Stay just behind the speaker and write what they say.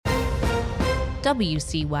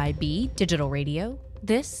WCYB Digital Radio,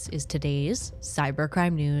 this is today's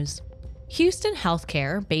Cybercrime News. Houston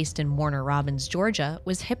Healthcare, based in Warner Robins, Georgia,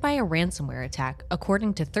 was hit by a ransomware attack,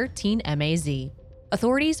 according to 13MAZ.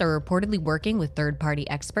 Authorities are reportedly working with third-party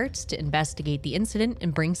experts to investigate the incident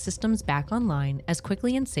and bring systems back online as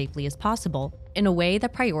quickly and safely as possible, in a way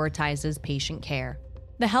that prioritizes patient care.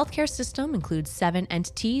 The healthcare system includes 7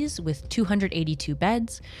 entities with 282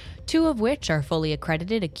 beds, 2 of which are fully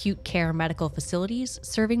accredited acute care medical facilities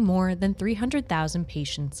serving more than 300,000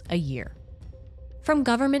 patients a year. From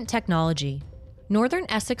Government Technology, Northern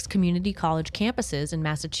Essex Community College campuses in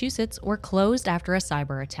Massachusetts were closed after a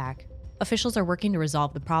cyber attack. Officials are working to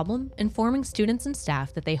resolve the problem, informing students and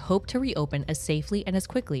staff that they hope to reopen as safely and as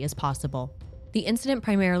quickly as possible. The incident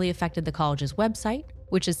primarily affected the college's website,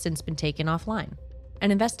 which has since been taken offline. An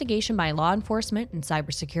investigation by law enforcement and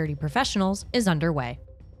cybersecurity professionals is underway.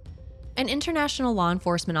 An international law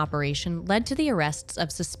enforcement operation led to the arrests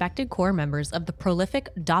of suspected core members of the prolific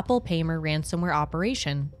Doppelpaymer ransomware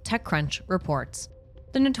operation, TechCrunch reports.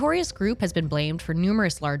 The notorious group has been blamed for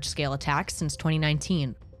numerous large-scale attacks since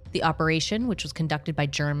 2019. The operation, which was conducted by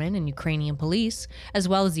German and Ukrainian police, as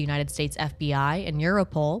well as the United States FBI and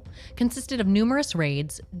Europol, consisted of numerous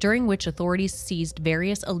raids during which authorities seized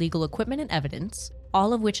various illegal equipment and evidence,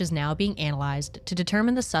 all of which is now being analyzed to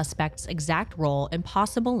determine the suspect's exact role and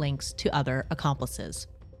possible links to other accomplices.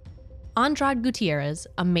 Andrade Gutierrez,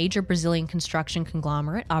 a major Brazilian construction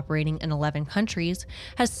conglomerate operating in 11 countries,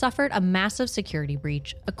 has suffered a massive security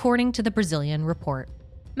breach, according to the Brazilian report.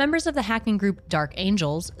 Members of the hacking group Dark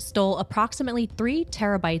Angels stole approximately 3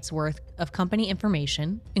 terabytes worth of company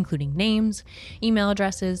information, including names, email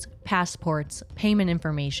addresses, passports, payment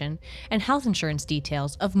information, and health insurance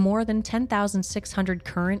details of more than 10,600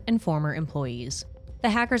 current and former employees. The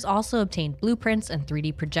hackers also obtained blueprints and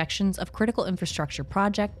 3D projections of critical infrastructure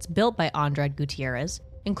projects built by Andrade Gutierrez,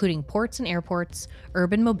 including ports and airports,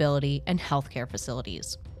 urban mobility, and healthcare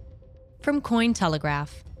facilities. From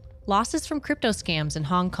Cointelegraph, losses from crypto scams in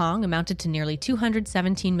Hong Kong amounted to nearly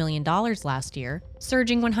 $217 million last year,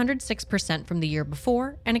 surging 106% from the year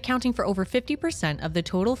before and accounting for over 50% of the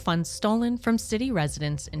total funds stolen from city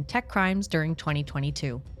residents in tech crimes during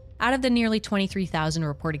 2022. Out of the nearly 23,000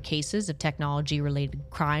 reported cases of technology-related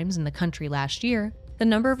crimes in the country last year, the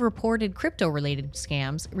number of reported crypto-related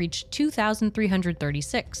scams reached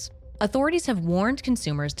 2,336. Authorities have warned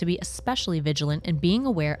consumers to be especially vigilant in being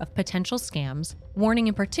aware of potential scams, warning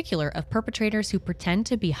in particular of perpetrators who pretend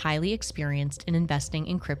to be highly experienced in investing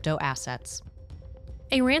in crypto assets.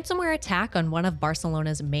 A ransomware attack on one of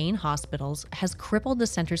Barcelona's main hospitals has crippled the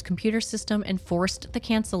center's computer system and forced the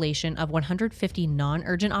cancellation of 150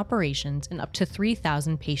 non-urgent operations and up to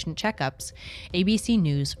 3,000 patient checkups, ABC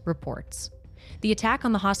News reports. The attack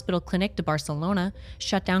on the Hospital Clínic de Barcelona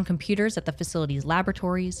shut down computers at the facility's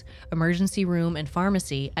laboratories, emergency room, and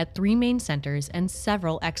pharmacy at 3 main centers and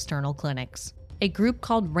several external clinics. A group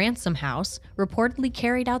called Ransom House reportedly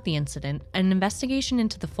carried out the incident, and an investigation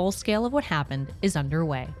into the full scale of what happened is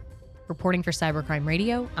underway. Reporting for Cybercrime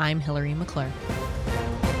Radio, I'm Hillary McClure.